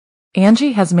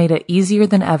Angie has made it easier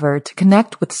than ever to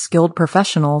connect with skilled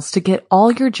professionals to get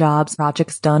all your jobs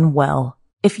projects done well.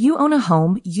 If you own a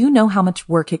home, you know how much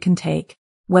work it can take,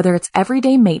 whether it's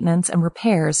everyday maintenance and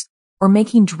repairs or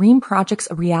making dream projects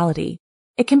a reality.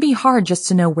 It can be hard just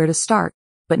to know where to start,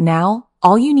 but now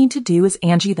all you need to do is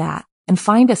Angie that and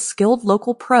find a skilled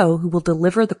local pro who will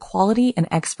deliver the quality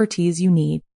and expertise you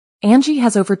need. Angie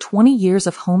has over 20 years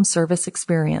of home service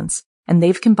experience, and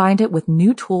they've combined it with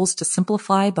new tools to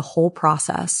simplify the whole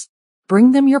process.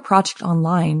 Bring them your project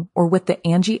online or with the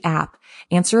Angie app,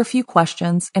 answer a few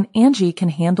questions, and Angie can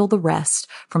handle the rest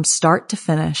from start to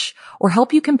finish, or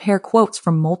help you compare quotes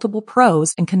from multiple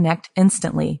pros and connect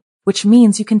instantly, which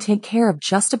means you can take care of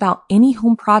just about any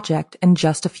home project in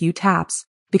just a few taps.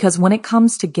 Because when it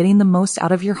comes to getting the most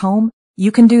out of your home,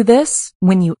 you can do this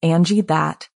when you Angie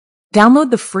that.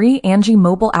 Download the free Angie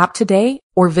mobile app today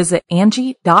or visit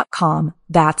Angie.com.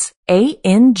 That's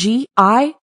ANGI.com.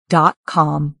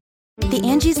 The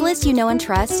Angie's List you know and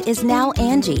trust is now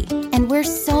Angie, and we're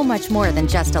so much more than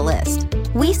just a list.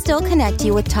 We still connect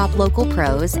you with top local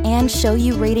pros and show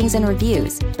you ratings and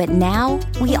reviews, but now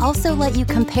we also let you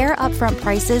compare upfront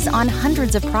prices on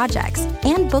hundreds of projects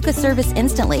and book a service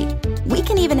instantly. We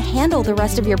can even handle the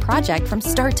rest of your project from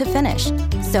start to finish.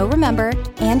 So remember,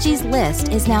 Angie's List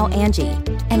is now Angie,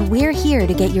 and we're here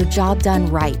to get your job done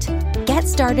right. Get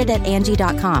started at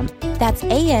Angie.com. That's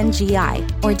ANGI,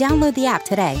 or download the app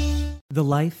today. The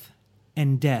Life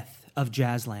and Death of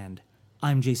Jazzland.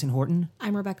 I'm Jason Horton.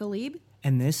 I'm Rebecca Lieb.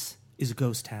 And this is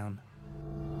Ghost Town.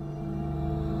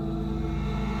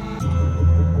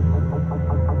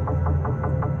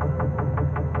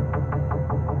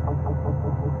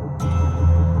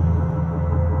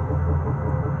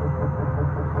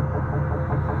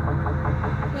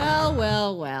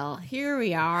 Well, here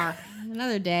we are.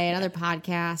 Another day, another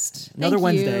podcast. Another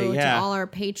Wednesday, Thank you yeah. to all our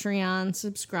Patreon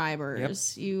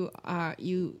subscribers. Yep.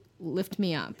 You lift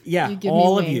me up. Yeah, you give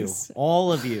all me of you. wings.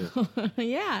 All of you.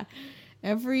 Yeah.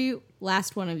 Every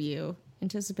last one of you.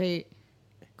 Anticipate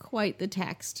quite the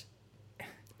text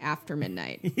after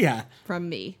midnight Yeah. from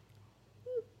me.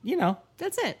 You know.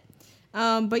 That's it.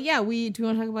 But yeah, do you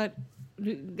want to talk about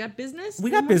got business?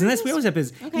 We got business. We always have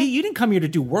business. Okay. You didn't come here to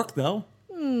do work, though.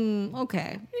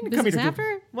 Okay. You didn't come Business here to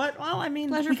after? What? Well, I mean,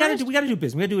 Pleasure we gotta first? do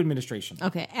business. We gotta do administration.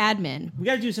 Okay. Admin. We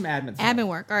gotta do some admin stuff. Admin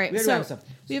work. All right. We gotta do So admin stuff.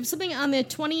 we have something on the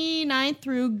 29th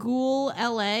through Ghoul,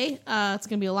 LA. It's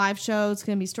going to be a live show. It's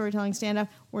going to be storytelling stand-up.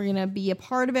 We're going to be a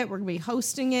part of it. We're going to be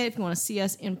hosting it. If you want to see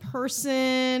us in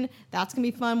person, that's going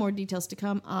to be fun. More details to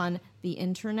come on the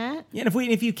internet. Yeah, and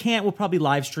if you can't, we'll probably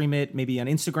live stream it, maybe on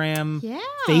Instagram, Yeah,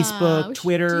 Facebook, we should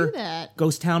Twitter, do that.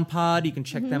 Ghost Town Pod. You can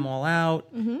check them all out.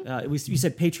 You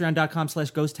said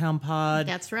patreon.com/Ghost Town Pod.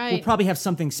 That's right. We'll probably have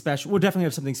something special. We'll definitely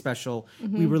have something special.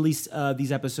 We release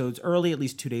these episodes early, at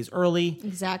least 2 days early.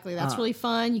 Exactly. That's really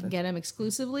fun. You can get them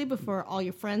exclusively before all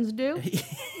your friends do.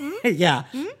 Yeah.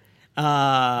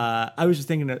 I was just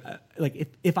thinking, like,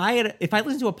 if I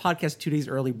listened to a podcast 2 days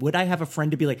early, would I have a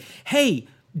friend to be like, "Hey,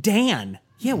 Dan,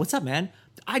 yeah, what's up, man?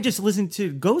 I just listened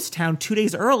to Ghost Town 2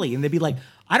 days early," and they'd be like,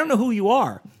 "I don't know who you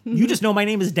are. You just know my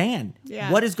name is Dan.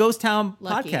 Yeah. What is Ghost Town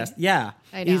Lucky. podcast?" Yeah,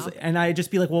 I know. And I'd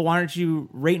just be like, "Well, why don't you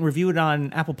rate and review it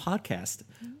on Apple Podcast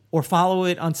or follow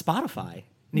it on Spotify?"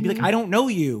 And he'd be like, "I don't know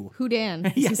you." Who Dan?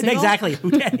 Is Yeah, he single? exactly.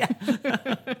 Yeah.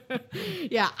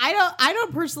 Yeah, I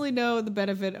don't personally know the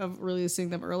benefit of releasing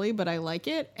them early, but I like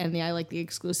it, and I like the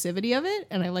exclusivity of it,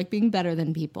 and I like being better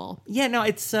than people. Yeah, no,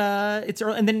 it's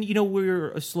early. And then,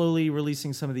 we're slowly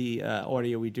releasing some of the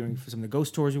audio we're doing for some of the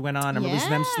ghost tours we went on. I'm releasing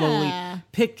them slowly.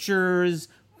 Pictures,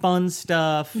 fun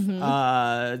stuff.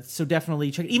 So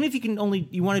definitely check. Even if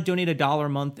you want to donate $1 a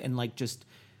month and like just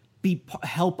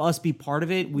help us be part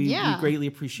of it, we greatly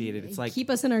appreciate it. It's like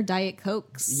Keep us in our Diet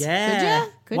Cokes. yeah.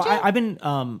 Could Well, ya? I've been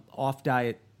off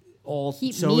diet all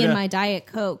Keep soda. me in my Diet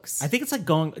Cokes. I think it's like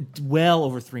going well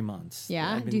over 3 months.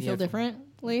 Yeah? I've been- Do you feel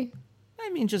differently? I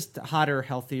mean, just hotter,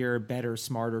 healthier, better,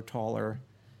 smarter, taller,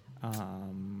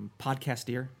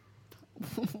 podcastier.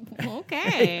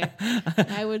 Okay.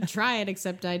 I would try it,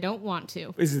 except I don't want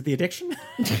to. Is it the addiction?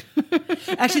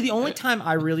 Actually, the only time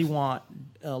I really want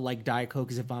like Diet Coke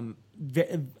is if I'm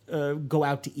go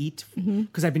out to eat,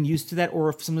 because I've been used to that, or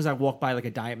if sometimes I walk by like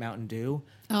a Diet Mountain Dew.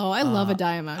 Oh, I love a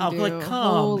Diet Mountain Dew. Like,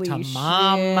 come Holy to shit.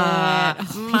 mama.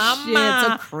 Holy Mama. shit, it's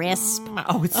so crisp.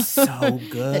 Oh, it's so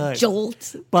good. The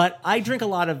jolt. But I drink a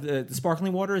lot of the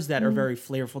sparkling waters that are very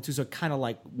flavorful too, so it kind of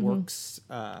like works.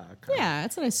 Yeah,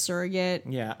 it's a nice surrogate.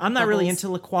 Yeah, I'm not really Bubbles.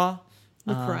 into LaCroix.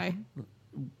 LaCroix.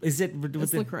 Is it?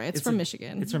 It's LaCroix. It's from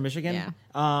Michigan. It's from Michigan. Yeah.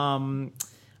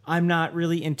 I'm not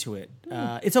really into it.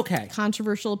 It's okay.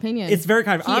 Controversial opinion. It's very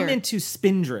kind of. I'm Here. into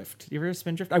Spindrift. You ever heard of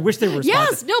Spindrift? I wish they were.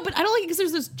 Yes, no, but I don't like it because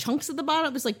there's those chunks at the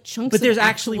bottom. There's like chunks. But there's of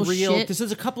actually actual real. shit.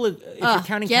 There's a couple of. If you're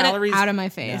counting Get calories, it out of my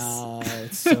face. No,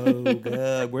 it's so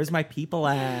good. Where's my people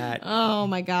at? Oh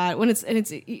my god! When it's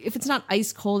if it's not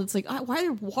ice cold, it's like why are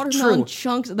there watermelon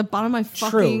chunks at the bottom of my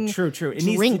fucking True. It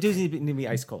drink? needs to be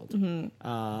ice cold. yeah,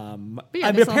 I mean, they sell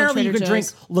it at apparently you Trader can drink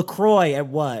Joe's. LaCroix at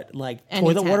what, like Any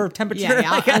toilet temp. water temperature?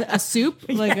 Yeah, Like a soup,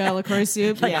 like a LaCroix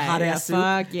soup, Like a hot ass soup.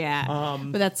 Fuck yeah!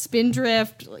 But that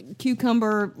Spindrift, like,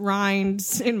 cucumber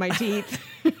rinds in my teeth.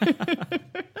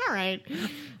 All right,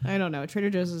 I don't know. Trader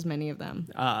Joe's has many of them.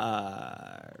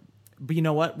 But you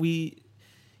know what?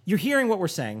 You're hearing what we're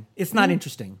saying. It's not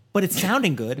interesting, but it's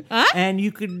sounding good. And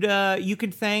you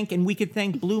could thank, and we could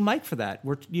thank Blue Mic for that.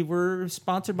 We're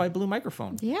sponsored by Blue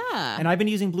Microphone. Yeah. And I've been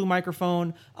using Blue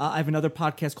Microphone. I have another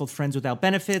podcast called Friends Without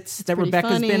Benefits that Pretty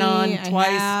Rebecca's funny. been on twice.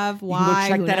 I have. You Why? can go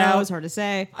check Who that knows? out. Hard to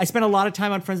say. I spent a lot of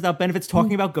time on Friends Without Benefits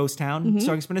talking about Ghost Town, so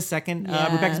I can spend a second.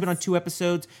 Yes. Rebecca's been on 2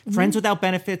 episodes. Friends Without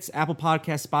Benefits, Apple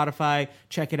Podcasts, Spotify.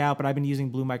 Check it out. But I've been using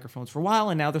Blue Microphones for a while,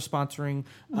 and now they're sponsoring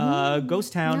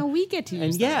Ghost Town. Now we get to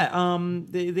use and yeah,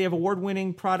 they have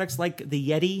award-winning products like the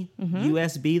Yeti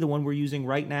USB, the one we're using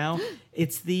right now.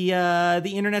 It's the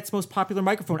internet's most popular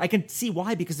microphone. I can see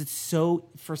why, because it's so,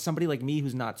 for somebody like me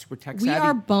who's not super tech savvy. We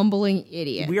are bumbling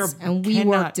idiots. We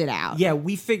worked it out. Yeah,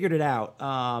 we figured it out.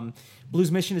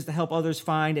 Blue's mission is to help others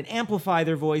find and amplify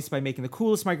their voice by making the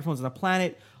coolest microphones on the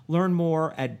planet. Learn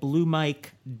more at bluemic.com.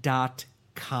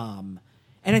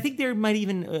 And I think they might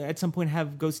even at some point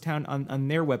have Ghost Town on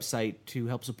their website to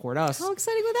help support us. How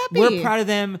exciting would that be? We're proud of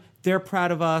them. They're proud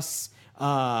of us,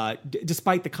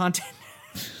 despite the content.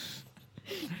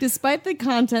 Despite the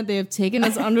content, they have taken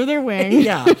us under their wing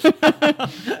Yeah.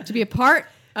 to be a part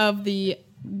of the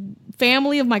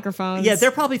family of microphones. Yeah,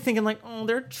 they're probably thinking like, oh,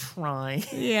 they're trying.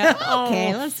 Yeah,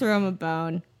 okay, let's throw them a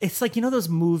bone. It's like, you know those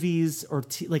movies or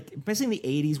like, especially in the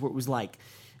 80s where it was like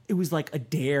a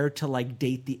dare to like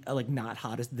date the like not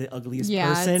hottest, the ugliest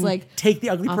person. It's like take the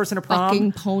ugly person to prom.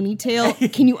 Fucking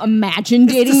ponytail. Can you imagine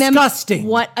dating them? Disgusting.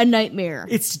 What a nightmare.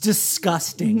 It's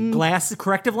disgusting. Glass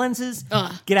corrective lenses.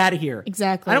 Get out of here.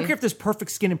 Exactly. I don't care if there's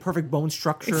perfect skin and perfect bone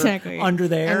structure under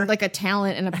there. And like a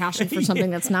talent and a passion for something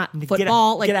that's not Get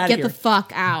football. out- get out of Get here. the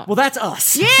fuck out. Well, that's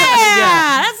us. yeah,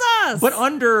 that's us. But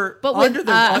under with,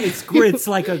 it's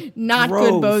like a not gross,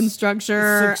 good bone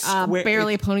structure. it's like square-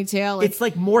 Barely a ponytail. Like, It's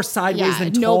like more sideways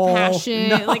than no tall. passion.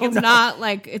 No, like it's no. not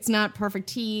like it's not perfect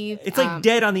teeth. It's like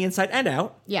dead on the inside and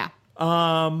out. Yeah.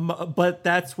 But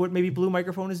that's what maybe Blue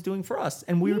Microphone is doing for us,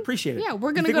 and we appreciate it. Yeah,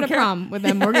 we're gonna You go think to we care? prom with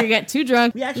them. We're gonna get too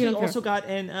drunk. We actually don't care. also got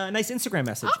a nice Instagram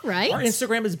message. All right. Our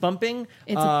Instagram is bumping.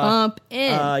 It's a bump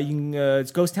in. You can,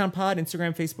 it's Ghost Town Pod,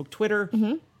 Instagram, Facebook, Twitter.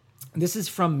 This is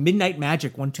from Midnight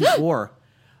Magic 124.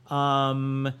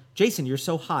 Jason, you're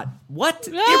so hot. What?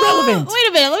 Irrelevant. Wait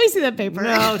a minute. Let me see that paper.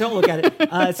 No, don't look at it.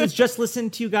 It says, just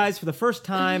listened to you guys for the first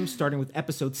time, starting with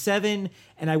episode 7.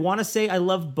 And I want to say I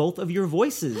love both of your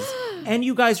voices. And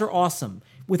you guys are awesome.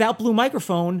 Without Blue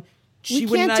Microphone, We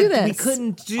can't do this. We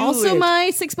couldn't do also, it.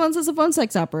 my 6 months as a phone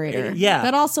sex operator. Yeah.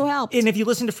 That also helped. And if you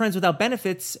listen to Friends Without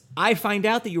Benefits, I find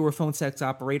out that you were a phone sex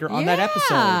operator on that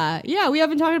episode. Yeah, we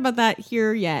haven't talked about that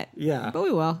here yet. Yeah. But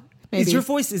we will. Maybe. Is your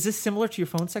voice, is this similar to your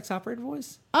phone sex operator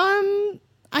voice?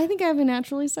 I think I have a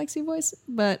naturally sexy voice,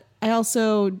 but I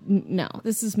also no.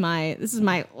 This is my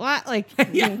what like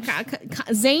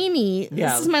zany.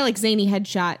 Yeah. This is my like zany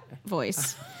headshot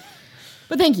voice.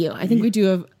 But thank you. I think we do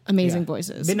have amazing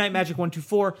voices. Midnight Magic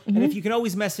 124. And if you can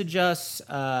always message us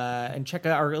and check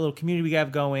out our little community we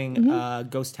have going,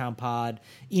 Ghost Town Pod.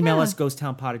 Email us,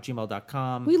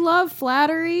 ghosttownpod@gmail.com. We love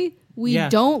flattery. We Yeah.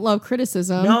 don't love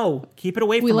criticism. No, keep it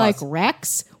away from We like us.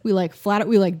 Rex. We like flat.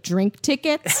 We like drink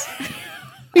tickets.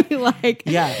 we like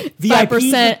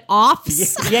 5%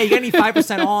 offs. Yeah, you got any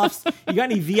 5% offs? You got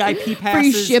any VIP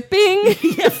passes? Free shipping.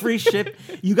 Yeah, free ship.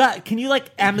 You got? Can you like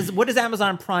Amazon? What is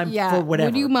Amazon Prime Yeah. for?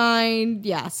 Whatever. Would you mind?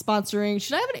 Yeah, sponsoring.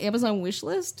 Should I have an Amazon wish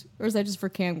list, or is that just for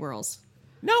cam girls?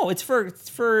 No, it's for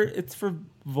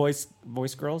voice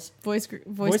girls. Voice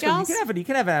Voice gals? girls. You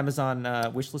can have an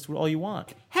Amazon wish list with all you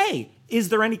want. Hey, is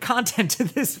there any content to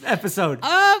this episode?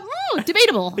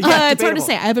 Debatable. Yeah, It's hard to debatable.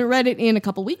 say. I haven't read it in a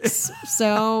couple weeks,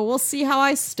 so we'll see how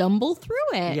I stumble through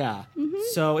it. Yeah.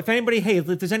 So if anybody, if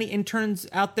there's any interns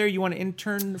out there, you want to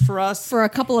intern for us? For a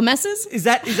couple of messes, Is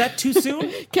that too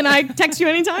soon? can I text you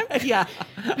anytime? Yeah.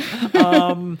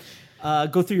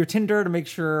 Go through your Tinder to make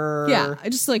sure. Yeah, I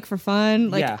just like for fun.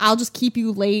 Like Yeah. I'll just keep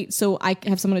you late so I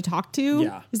have someone to talk to.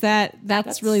 Yeah. Is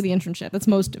that's really the internship? That's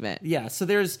most of it. Yeah. So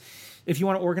there's if you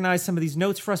want to organize some of these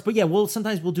notes for us. But yeah,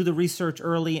 sometimes we'll do the research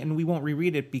early and we won't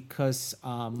reread it because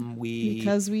we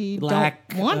lack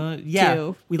don't want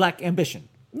to. We lack ambition.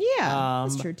 Yeah,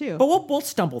 that's true too. But we'll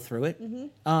stumble through it.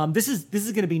 This is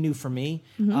going to be new for me.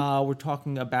 We're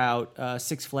talking about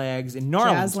Six Flags in New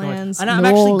Orleans. Jazzlands, and I'm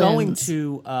actually going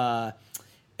to.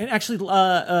 And actually,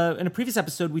 in a previous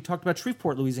episode, we talked about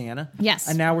Shreveport, Louisiana. Yes.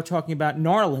 And now we're talking about New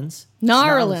Orleans. New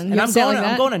Orleans. And I'm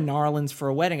going to New Orleans for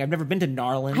a wedding. I've never been to New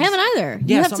Orleans. I haven't either.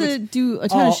 You have to do a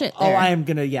ton of shit there. I'm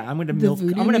gonna milk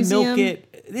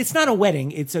it. It's not a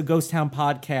wedding. It's a Ghost Town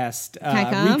podcast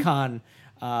recon.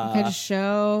 Can I just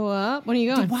show up? When are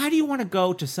you going? Why do you want to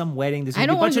go to some wedding? There's going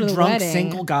to be a bunch of drunk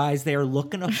single guys there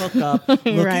looking to hook up,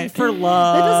 looking for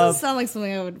love. That doesn't sound like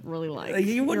something I would really like.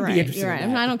 You wouldn't be interested. You're right.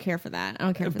 In that. I don't care for that. I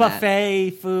don't care for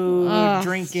buffet, food,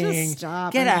 drinking. Just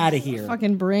stop. Get out of here.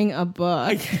 Fucking bring a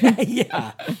book.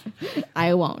 Yeah.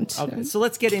 I won't. Okay, so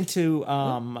let's get into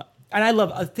and I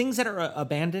love things that are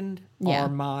abandoned are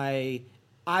my.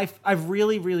 I've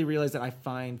really realized that I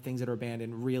find things that are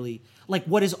abandoned really like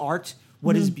what is art.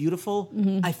 What is beautiful?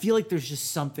 I feel like there's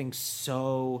just something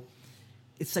so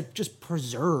it's like just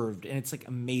preserved and it's like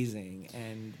amazing.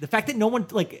 And the fact that no one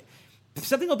like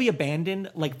something will be abandoned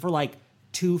like for like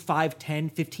 2, 5, 10,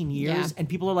 15 years and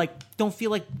people are like don't feel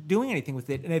like doing anything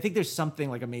with it. And I think there's something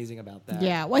like amazing about that.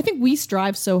 Yeah. Well, I think we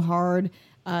strive so hard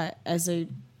as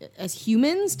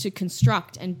humans to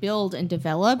construct and build and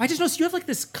develop. I just noticed you have like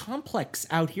this complex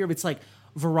out here. It's like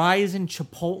Verizon,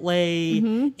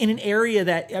 Chipotle, in an area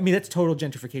that, I mean, that's total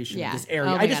gentrification. Yeah. This area.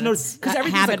 Oh I just noticed, because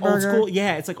everything's like old school.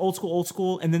 Yeah, it's like old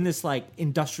school. And then this like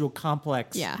industrial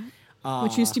complex. Yeah.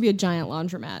 Which used to be a giant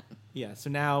laundromat. Yeah, so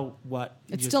now what?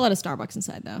 It's still at a Starbucks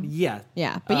inside, though. Yeah.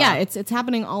 Yeah, but it's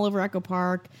happening all over Echo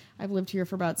Park. I've lived here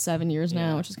for about 7 years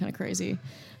now, which is kind of crazy.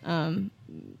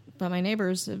 But my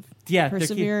neighbors have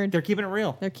persevered. They're keeping it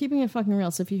real. They're keeping it fucking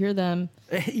real. So if you hear them,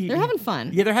 they're having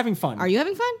fun. Yeah, they're having fun. Are you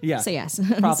having fun? Yeah. Say yes.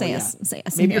 Probably, Say yes. Say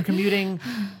yes. Maybe you're commuting.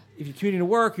 If you're commuting to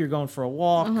work, you're going for a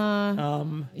walk.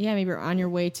 Yeah, maybe you're on your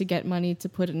way to get money to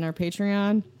put in our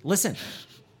Patreon. Listen,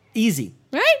 easy.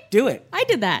 Right? Do it. I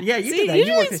did that. Yeah, you did that.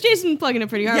 Usually it's Jason plugging it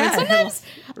pretty hard. Yeah. But sometimes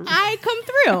I come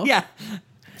through. Yeah.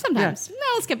 Sometimes. Yeah. No,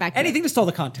 let's get back to anything to stall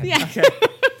the content. Yeah. Okay.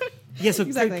 Yeah, so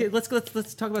exactly. let's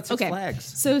talk about Six Flags.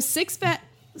 So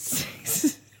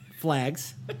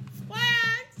Flags.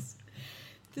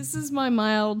 This is my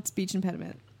mild speech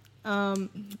impediment.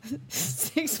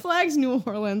 Six Flags New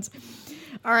Orleans.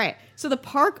 All right. So the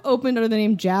park opened under the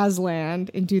name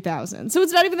Jazzland in 2000. So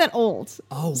it's not even that old.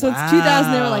 Oh, so it's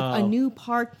 2000. They were like a new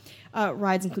park.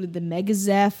 Rides included the Mega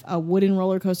Zeph, a wooden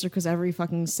roller coaster, because every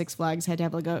fucking Six Flags had to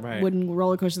have like a wooden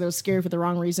roller coaster that was scary for the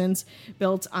wrong reasons,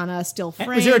 built on a steel frame.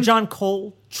 Was there a John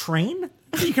Cole train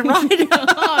you can ride?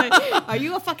 Are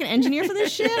you a fucking engineer for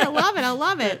this shit? I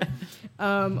love it.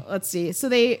 Let's see. So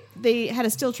they had a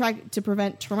steel track to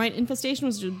prevent termite infestation,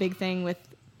 which was a big thing with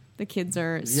the kids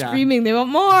are screaming. They want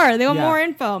more. They want more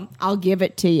info. I'll give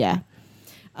it to you.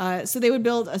 So they would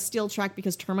build a steel track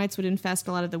because termites would infest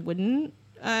a lot of the wooden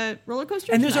roller coasters.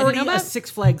 And there's already a Six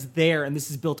Flags there, and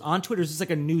this is built onto it, or is this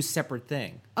like a new separate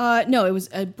thing? No, it was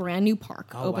a brand new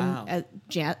park opened at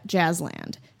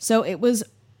Jazzland. So it was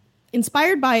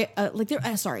inspired by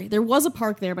there was a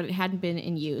park there, but it hadn't been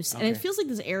in use. And it feels like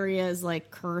this area is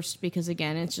like cursed because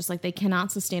again, it's just like they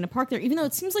cannot sustain a park there, even though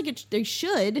it seems like they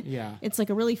should. Yeah, it's like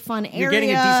a really fun area. You're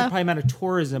getting a decent probably amount of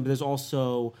tourism, but there's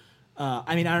also,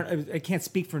 I can't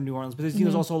speak for New Orleans, but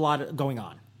there's also a lot going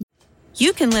on.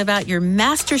 You can live out your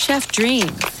MasterChef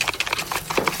dreams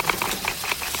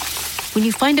when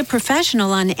you find a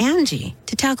professional on Angie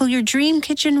to tackle your dream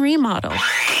kitchen remodel.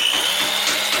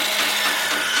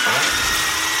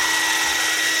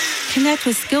 Connect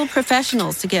with skilled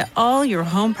professionals to get all your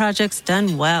home projects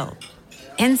done well.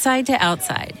 Inside to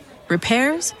outside,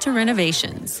 repairs to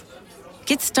renovations.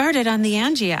 Get started on the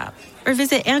Angie app or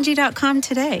visit Angie.com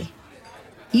today.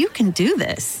 You can do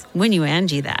this when you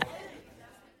Angie that.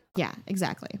 Yeah,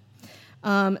 exactly.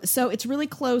 So it's really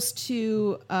close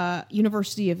to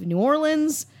University of New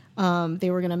Orleans. They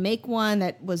were going to make one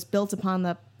that was built upon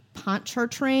the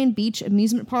Pontchartrain Beach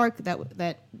Amusement Park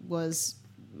that was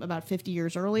about 50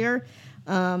 years earlier.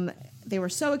 They were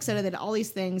so excited that all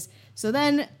these things. So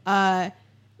then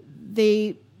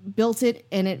they built it,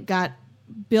 and it got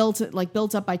built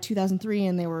up by 2003,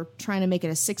 and they were trying to make it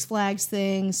a Six Flags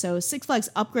thing. So Six Flags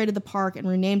upgraded the park and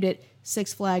renamed it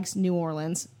Six Flags New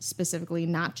Orleans, specifically,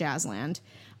 not Jazzland.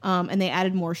 And they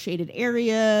added more shaded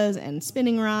areas and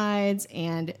spinning rides,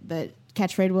 and the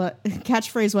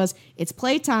catchphrase was, "It's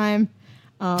playtime."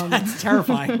 That's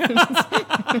terrifying.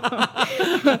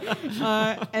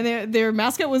 And their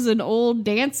mascot was an old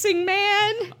dancing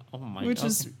man. Oh which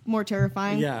is more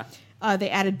terrifying. Yeah. They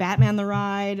added Batman the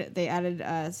ride. They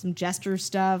added some Jester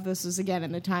stuff. This was, again,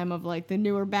 in the time of, like, the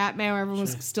newer Batman where everyone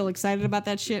was still excited about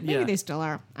that shit. Maybe they still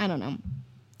are. I don't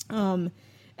know.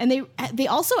 And they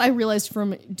also, I realized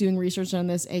from doing research on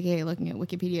this, aka looking at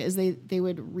Wikipedia, is they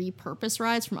would repurpose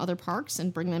rides from other parks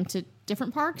and bring them to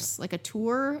different parks, like a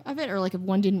tour of it, or like if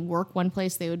one didn't work one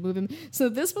place, they would move them. So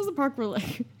this was the park where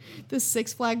like the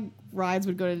Six Flag rides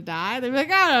would go to die. They'd be like,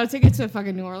 oh no, take it to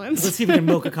fucking New Orleans. Let's see if we can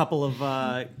milk a couple of,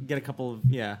 get a couple of,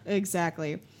 yeah.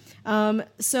 Exactly.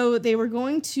 So they were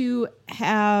going to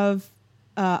have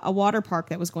a water park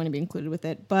that was going to be included with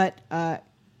it, but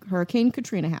Hurricane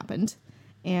Katrina happened.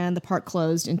 And the park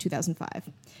closed in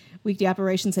 2005. Weekday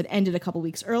operations had ended a couple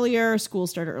weeks earlier. School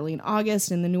started early in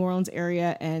August in the New Orleans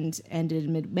area and ended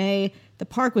in mid-May. The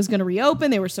park was going to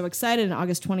reopen. They were so excited on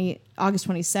August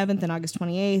 27th and August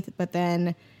 28th. But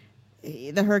then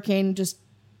the hurricane just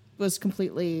was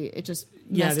completely, it just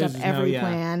messed up every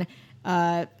plan.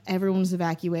 Everyone was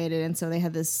evacuated. And so they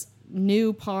had this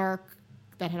new park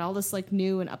that had all this like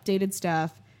new and updated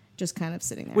stuff. Just kind of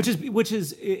sitting there, which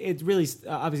is it really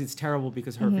obviously it's terrible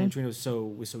because Hurricane Katrina was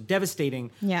so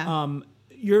devastating. Yeah,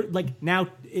 you're like now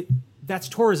that's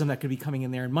tourism that could be coming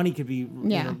in there and money could be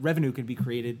revenue could be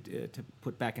created to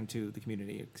put back into the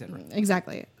community, etc.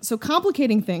 Exactly. So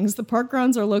complicating things, the park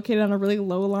grounds are located on a really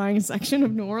low-lying section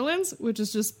of New Orleans, which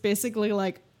is just basically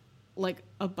like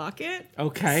a bucket.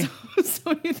 Okay. So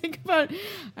when you think about,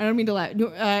 I don't mean to laugh.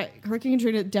 Hurricane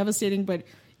Katrina devastating, but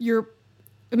your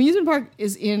amusement park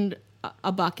is in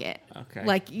a bucket. Okay.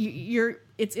 Like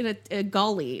it's in a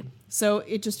gully. So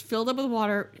it just filled up with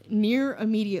water near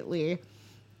immediately,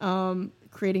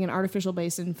 creating an artificial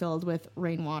basin filled with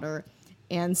rainwater.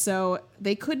 And so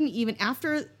they couldn't even,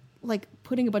 after like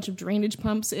putting a bunch of drainage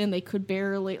pumps in, they could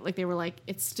barely, like they were like,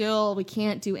 it's still, we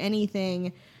can't do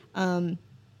anything.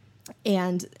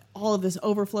 And all of this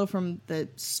overflow from the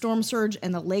storm surge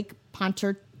and the Lake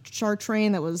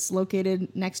Pontchartrain that was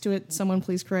located next to it. Someone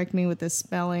please correct me with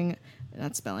the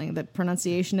the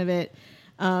pronunciation of it.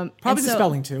 Probably the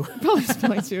spelling too. Probably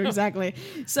spelling too, exactly.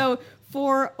 So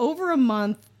for over a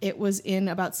month, it was in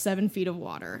about 7 feet of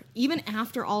water. Even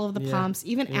after all of the pumps,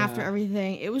 even after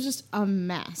everything, it was just a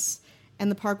mess. And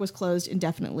the park was closed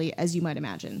indefinitely, as you might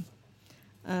imagine.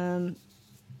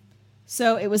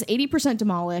 So it was 80%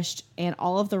 demolished, and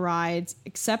all of the rides,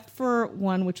 except for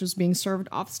one which was being served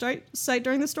off-site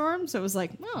during the storm. So it was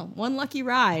like, well, one lucky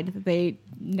ride that they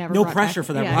never No brought pressure back.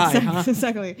 for that ride, huh?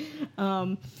 Exactly.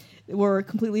 Were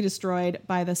completely destroyed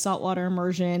by the saltwater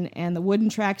immersion, and the wooden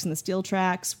tracks and the steel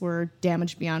tracks were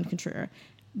damaged beyond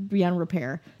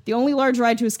repair. The only large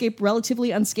ride to escape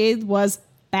relatively unscathed was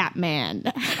Batman.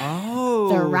 Oh.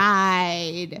 The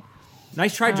ride.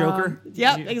 Nice try, Joker.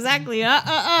 Yep, exactly.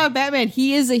 Batman,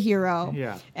 he is a hero.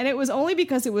 Yeah. And it was only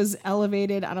because it was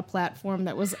elevated on a platform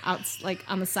that was out, like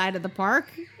on the side of the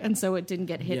park, and so it didn't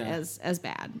get hit as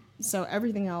bad. So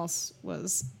everything else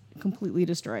was completely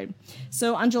destroyed.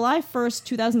 So on July 1st,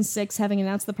 2006, having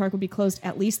announced the park would be closed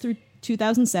at least through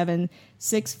 2007,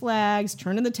 Six Flags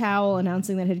turned in the towel,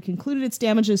 announcing that it had concluded its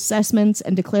damage assessments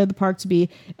and declared the park to be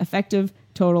effective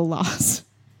total loss.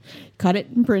 Cut it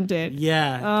and print it.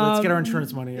 Yeah, let's get our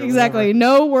insurance money. Exactly. Whatever.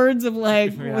 No words of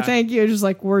like, well, thank you. Just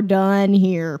like, we're done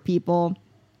here, people.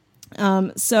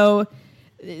 So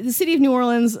the city of New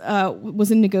Orleans was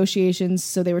in negotiations,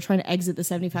 so they were trying to exit the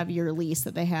 75-year lease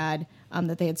that they had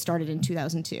started in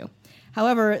 2002.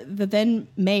 However, the then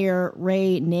mayor,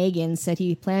 Ray Nagin, said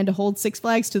he planned to hold Six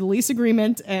Flags to the lease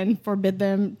agreement and forbid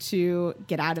them to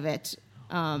get out of it.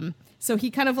 So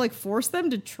he kind of like forced them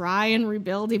to try and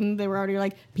rebuild, even though they were already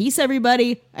like, peace,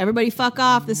 everybody. Everybody fuck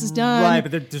off. This is done. Right,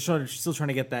 but they're still trying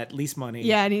to get that lease money.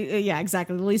 Yeah, and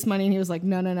exactly. The lease money. And he was like,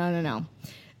 no.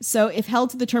 So if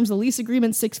held to the terms of the lease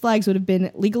agreement, Six Flags would have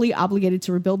been legally obligated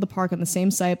to rebuild the park on the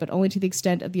same site, but only to the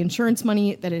extent of the insurance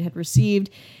money that it had received.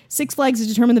 Six Flags has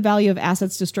determined the value of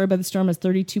assets destroyed by the storm as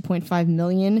 $32.5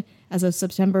 million as of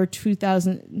September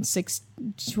 2006.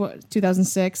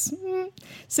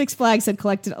 Six Flags had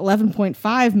collected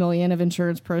 $11.5 million of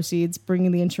insurance proceeds,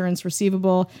 bringing the insurance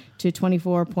receivable to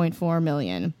 $24.4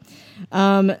 million.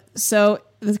 So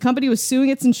the company was suing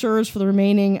its insurers for the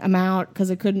remaining amount because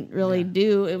it couldn't really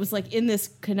do. It was like in this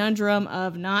conundrum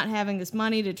of not having this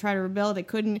money to try to rebuild. They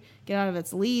couldn't get out of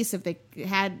its lease if they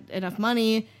had enough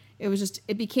money.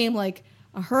 It became like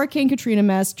a Hurricane Katrina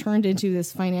mess turned into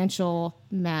this financial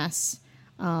mess.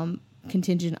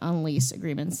 Contingent on lease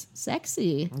agreements.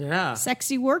 Sexy. Yeah.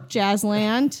 Sexy work,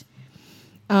 Jazzland.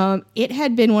 It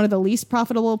had been one of the least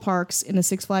profitable parks in the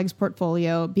Six Flags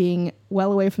portfolio, being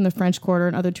well away from the French Quarter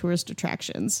and other tourist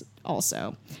attractions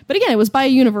also. But again, it was by a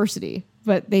university,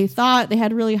 but they thought they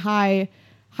had really high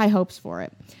hopes for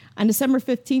it. On December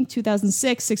 15th,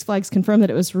 2006, Six Flags confirmed that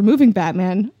it was removing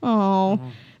Batman.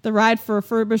 The ride for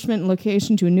refurbishment and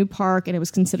location to a new park, and it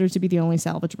was considered to be the only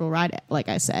salvageable ride, like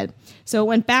I said. So it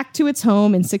went back to its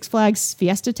home in Six Flags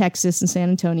Fiesta, Texas in San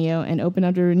Antonio, and opened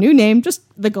under a new name, just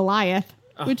the Goliath,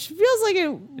 which feels like it.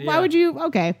 Why would you?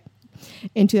 Okay.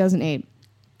 In 2008.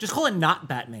 Just call it not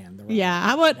Batman. The ride. Yeah.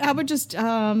 How about just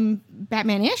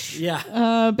Batman-ish?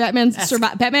 Yeah. Batman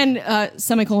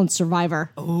semicolon Survivor.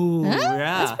 Oh, yeah.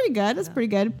 That's pretty good. That's pretty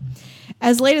good.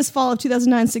 As late as fall of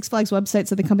 2009, Six Flags website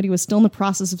said the company was still in the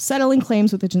process of settling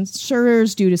claims with its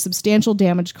insurers due to substantial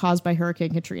damage caused by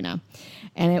Hurricane Katrina,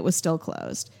 and it was still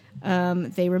closed.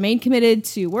 They remained committed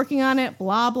to working on it,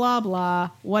 blah, blah,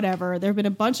 blah, whatever. There have been a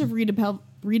bunch of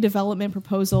redevelopment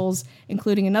proposals,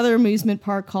 including another amusement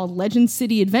park called Legend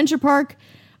City Adventure Park,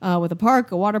 with a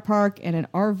park, a water park, and an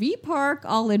RV park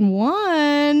all in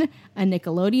one. A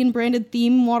Nickelodeon-branded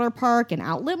theme water park, an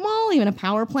outlet mall, even a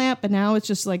power plant. But now it's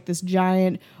just like this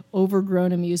giant,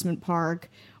 overgrown amusement park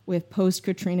with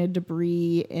post-Katrina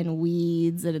debris and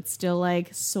weeds, and it's still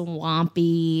like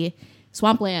swampy.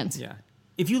 Swampland. Yeah.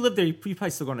 If you lived there, you'd probably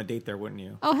still go on a date there, wouldn't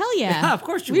you? Oh, hell yeah. Yeah, of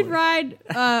course you We'd would. ride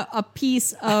a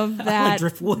piece of that. Like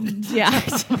driftwood. Yeah,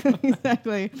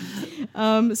 exactly.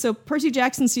 So Percy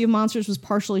Jackson's Sea of Monsters was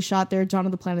partially shot there. Dawn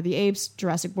of the Planet of the Apes,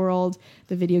 Jurassic World,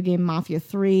 the video game Mafia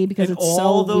 3, because And it's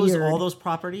all so those weird. all those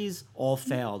properties all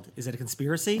failed. Is it a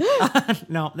conspiracy?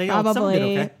 No, they all some did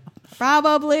okay.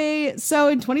 Probably. So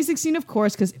in 2016, of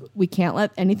course, because we can't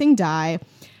let anything die,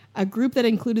 a group that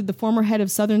included the former head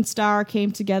of Southern Star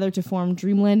came together to form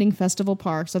Dream Landing Festival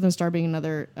Park, Southern Star being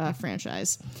another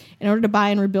franchise, in order to buy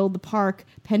and rebuild the park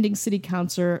pending city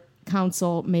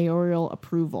council mayoral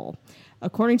approval.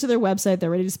 According to their website,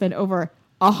 they're ready to spend over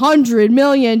 $100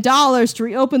 million to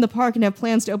reopen the park and have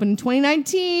plans to open in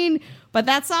 2019. But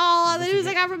that's all the news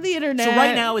I got from the internet. So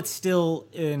right now it's still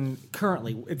in.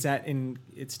 Currently,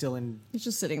 it's still in. It's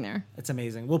just sitting there. It's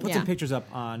amazing. We'll put some pictures up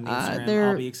on Instagram. They're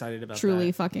I'll be excited about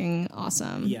truly that. fucking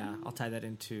awesome. Yeah, I'll tie that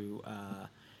into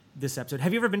this episode.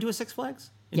 Have you ever been to a Six Flags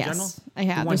in Yes, general? I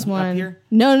have. The There's up one here?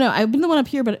 No, I've been the one up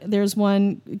here, but there's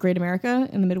one Great America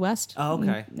in the Midwest. Oh,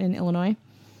 okay. In Illinois.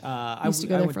 I used to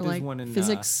go there went- for there's like one in,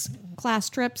 physics class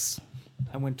trips.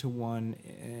 I went to one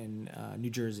in New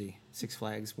Jersey, Six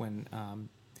Flags, when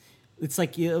it's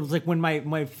like it was like when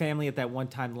my family at that one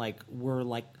time like were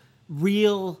like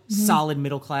real solid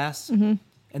middle class, and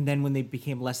then when they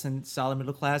became less than solid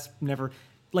middle class, never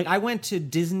like I went to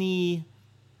Disney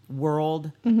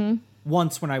World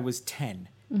once when I was 10,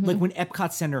 like when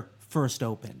Epcot Center first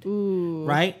opened. Ooh,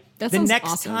 right? that The sounds next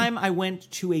awesome. time I went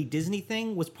to a Disney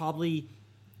thing was probably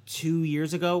 2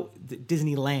 years ago,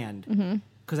 Disneyland.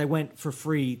 Because I went for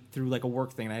free through like a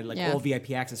work thing. And I had like Yeah. all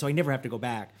VIP access, so I never have to go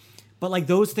back. But like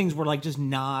those things were like just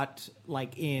not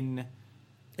like in,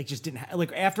 like just didn't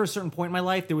like after a certain point in my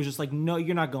life, there was just like, no,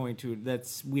 you're not going to.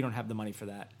 We don't have the money for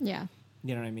that. Yeah.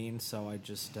 You know what I mean? So I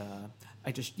just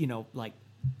like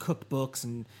cooked books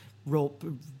and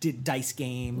did dice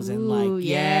games and Ooh, like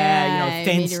yeah,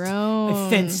 fenced, made your own. I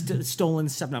fenced stolen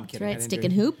stuff. No, I'm kidding. I Right, didn't sticking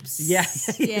do it. hoops. Yeah,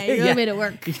 Yeah, you really made it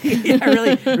work. Yeah, I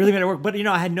really made it work. But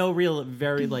I had no real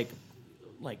very like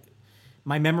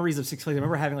my memories of Six Flags. I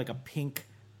remember having like a pink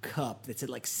cup that said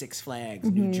like Six Flags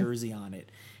New Jersey on it,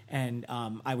 and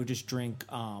I would just drink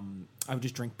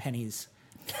pennies.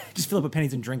 Just fill up with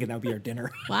pennies and drink it. That would be our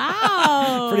dinner.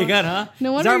 Wow. Pretty good, huh?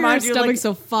 No Does that wonder your remind you of, stomach's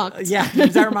so fucked. Yeah.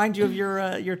 Does that remind you of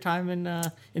your time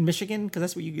in Michigan? Because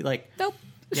that's what you like. Nope.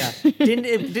 Yeah.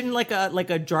 Didn't like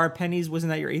a jar of pennies? Wasn't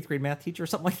that your 8th grade math teacher or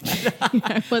something like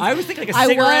that? I was thinking like a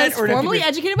cigarette. I was or an formally empty-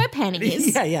 educated by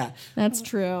pennies. Yeah. That's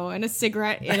true. And a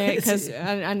cigarette in it because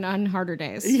on harder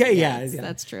days. Yeah.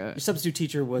 That's true. Your substitute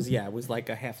teacher was like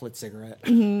a half-lit cigarette.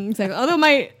 Exactly. Although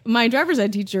my driver's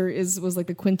ed teacher was like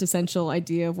the quintessential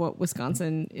idea of what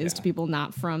Wisconsin is to people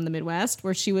not from the Midwest,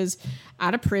 where she was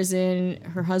out of prison.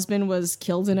 Her husband was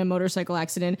killed in a motorcycle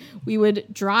accident. We would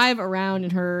drive around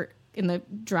in the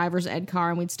driver's ed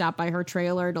car, and we'd stop by her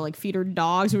trailer to like feed her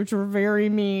dogs, which were very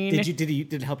mean.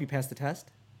 Did it help you pass the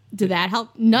test? Did that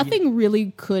help? Nothing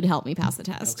really could help me pass the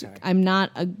test. Okay. I'm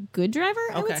not a good driver,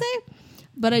 I would Okay. say.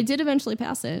 But I did eventually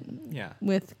pass it. Yeah.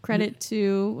 With credit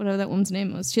to whatever that woman's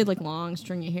name was. She had like long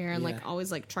stringy hair and like Yeah.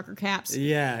 always like trucker caps.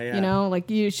 Yeah. You know, like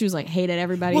she was like hated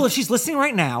everybody. Well, if she's listening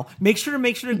right now, make sure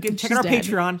to check out our dead.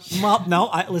 Patreon. Well, no,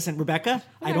 listen, Rebecca,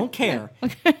 I don't care.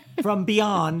 From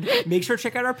Beyond, make sure to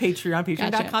check out our Patreon,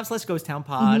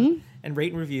 patreon.com/ghosttownpod, and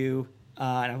rate and review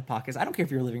and have a podcast. I don't care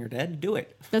if you're living or dead. Do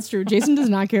it. That's true. Jason does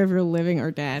not care if you're living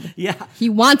or dead. Yeah. He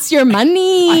wants your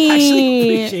money. I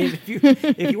actually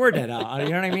appreciate if you were dead. You know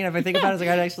what I mean? If I think about it, it's like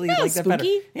I'd actually like that better.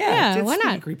 Spooky. Yeah, it's why spooky,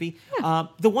 not? creepy. Yeah.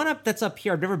 The one that's up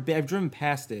here, I've driven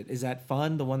past it. Is that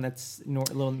fun? The one that's a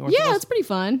little north. Yeah, of us? it's pretty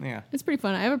fun. Yeah. It's pretty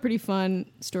fun. I have a pretty fun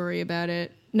story about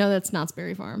it. No, that's not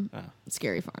Sperry Farm. Oh. It's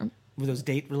Scary Farm. Were those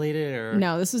date related or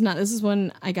No, this is not. This is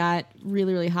when I got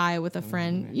really, really high with a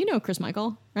friend. You know Chris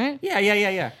Michael, right?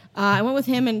 Yeah. I went with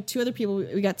him and 2 other people.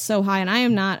 We got so high, and I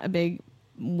am not a big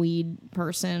weed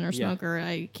person or smoker.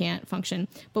 I can't function.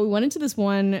 But we went into this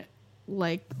one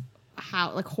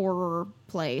horror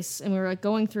place, and we were like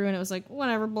going through, and it was like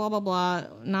whatever, blah blah blah,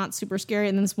 not super scary.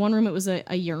 And then this one room, it was a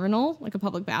urinal, like a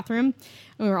public bathroom,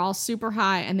 and we were all super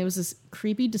high, and there was this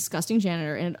creepy, disgusting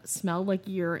janitor, and it smelled like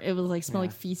it was like smelled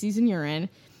like feces and urine.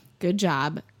 Good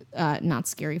job, not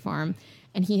Scary Farm.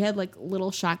 And he had like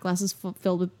little shot glasses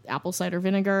filled with apple cider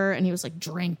vinegar, and he was like,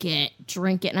 drink it.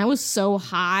 And I was so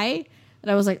high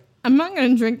that I was like, I'm not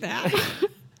gonna drink that.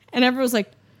 And everyone was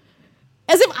like,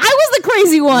 as if I was the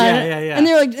crazy one. Yeah. And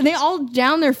they're like, and they all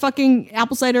down their fucking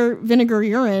apple cider vinegar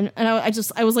urine, and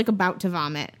I was like about to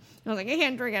vomit. I was like, I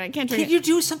can't drink it. Can you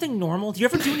do something normal? Do you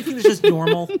ever do anything that's just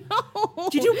normal? No.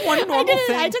 Do you do one normal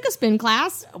thing? I took a spin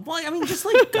class. Well, I mean, just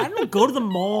like, I don't know, go to the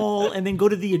mall and then go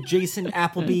to the adjacent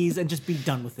Applebee's and just be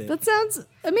done with it. That sounds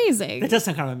amazing. That does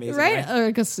sound kind of amazing, right? Or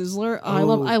like a Sizzler.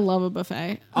 Oh, I love a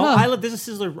buffet. There's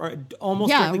a Sizzler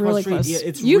almost directly really across the close. street. Yeah,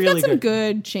 it's You've really got some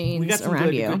good chains We got some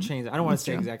around good chains. I don't want to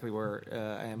say true. exactly where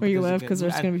I am. Where you live, because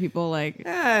there's going to be people like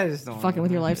I just don't fucking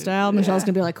with your lifestyle. Michelle's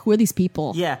going to be like, who are these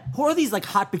people? Yeah. Who are these like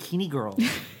hot bikini girls?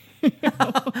 Who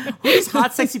are these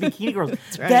hot, sexy bikini girls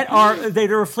right. that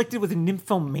are afflicted with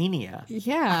nymphomania?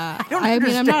 Yeah. I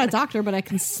mean, I'm not a doctor, but I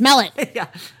can smell it. Yeah.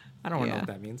 I don't know what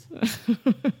that means.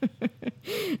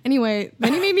 Anyway,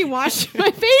 then he made me wash my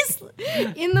face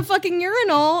in the fucking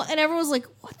urinal, and everyone was like,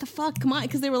 what the fuck? Come on.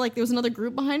 Because they were like, there was another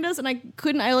group behind us, and I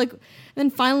couldn't.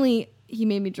 Then finally, he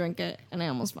made me drink it, and I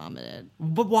almost vomited.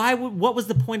 But why? What was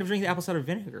the point of drinking apple cider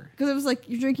vinegar? Because it was like,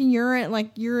 you're drinking urine,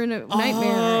 like you're in a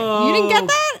nightmare. You didn't get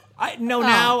that? I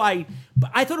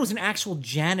thought it was an actual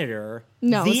janitor.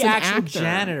 No, the it's an actual actor.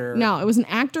 janitor. No, it was an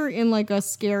actor in like a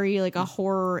scary, like a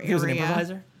horror area. He was an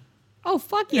improviser? Oh,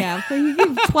 fuck yeah. He gave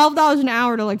 $12 an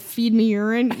hour to like feed me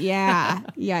urine. Yeah.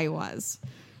 Yeah, he was.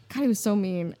 God, he was so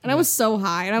mean. And I was so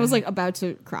high, and I was like about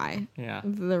to cry. Yeah.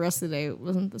 The rest of the day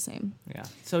wasn't the same. Yeah.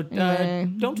 So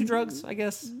Anyway. don't do drugs, I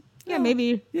guess. Yeah,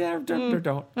 maybe. Yeah, or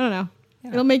don't. I don't know.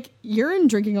 Yeah. It'll make urine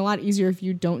drinking a lot easier if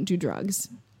you don't do drugs.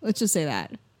 Let's just say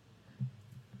that.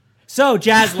 So,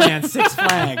 Jazzland, Six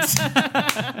Flags.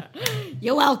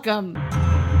 You're welcome.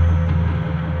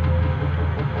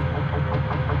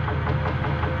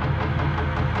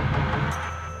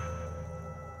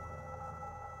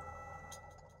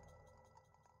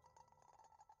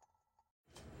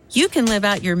 You can live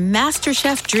out your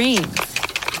MasterChef dream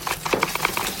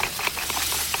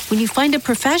when you find a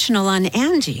professional on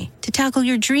Angie to tackle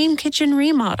your dream kitchen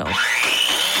remodel.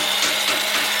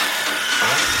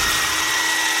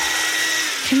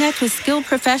 Connect with skilled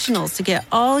professionals to get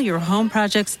all your home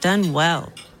projects done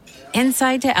well.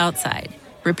 Inside to outside,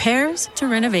 repairs to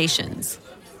renovations.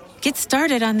 Get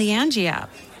started on the Angie app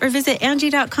or visit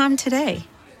Angie.com today.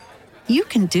 You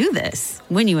can do this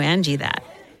when you Angie that.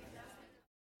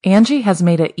 Angie has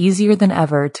made it easier than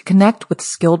ever to connect with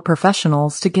skilled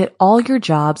professionals to get all your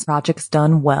jobs projects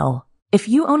done well. If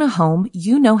you own a home,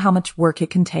 you know how much work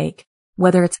it can take,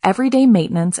 whether it's everyday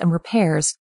maintenance and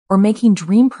repairs or making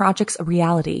dream projects a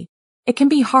reality. It can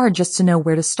be hard just to know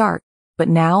where to start, but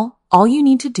now all you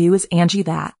need to do is Angie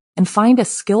that and find a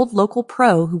skilled local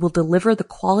pro who will deliver the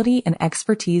quality and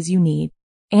expertise you need.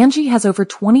 Angie has over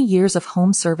 20 years of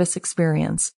home service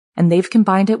experience, and they've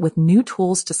combined it with new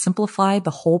tools to simplify the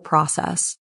whole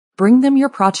process. Bring them your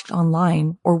project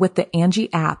online or with the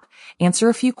Angie app, answer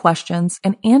a few questions,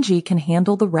 and Angie can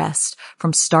handle the rest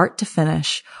from start to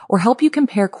finish, or help you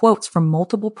compare quotes from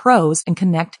multiple pros and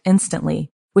connect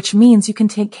instantly, which means you can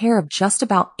take care of just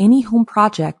about any home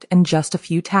project in just a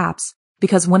few taps.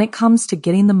 Because when it comes to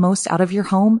getting the most out of your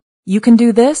home, you can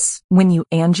do this when you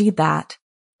Angie that.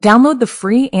 Download the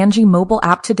free Angie mobile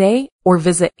app today or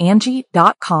visit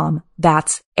Angie.com.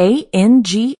 That's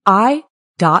ANGI.com.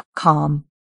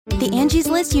 The Angie's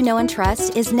List you know and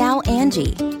trust is now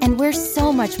Angie, and we're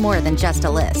so much more than just a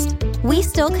list. We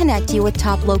still connect you with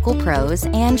top local pros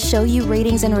and show you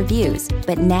ratings and reviews,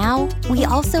 but now we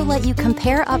also let you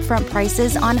compare upfront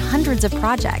prices on hundreds of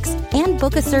projects and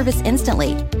book a service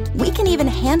instantly. We can even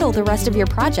handle the rest of your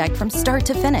project from start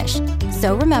to finish.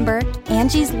 So remember,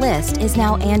 Angie's List is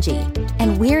now Angie,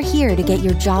 and we're here to get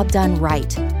your job done right.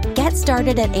 Get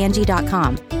started at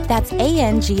Angie.com. That's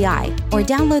ANGI, or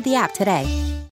download the app today.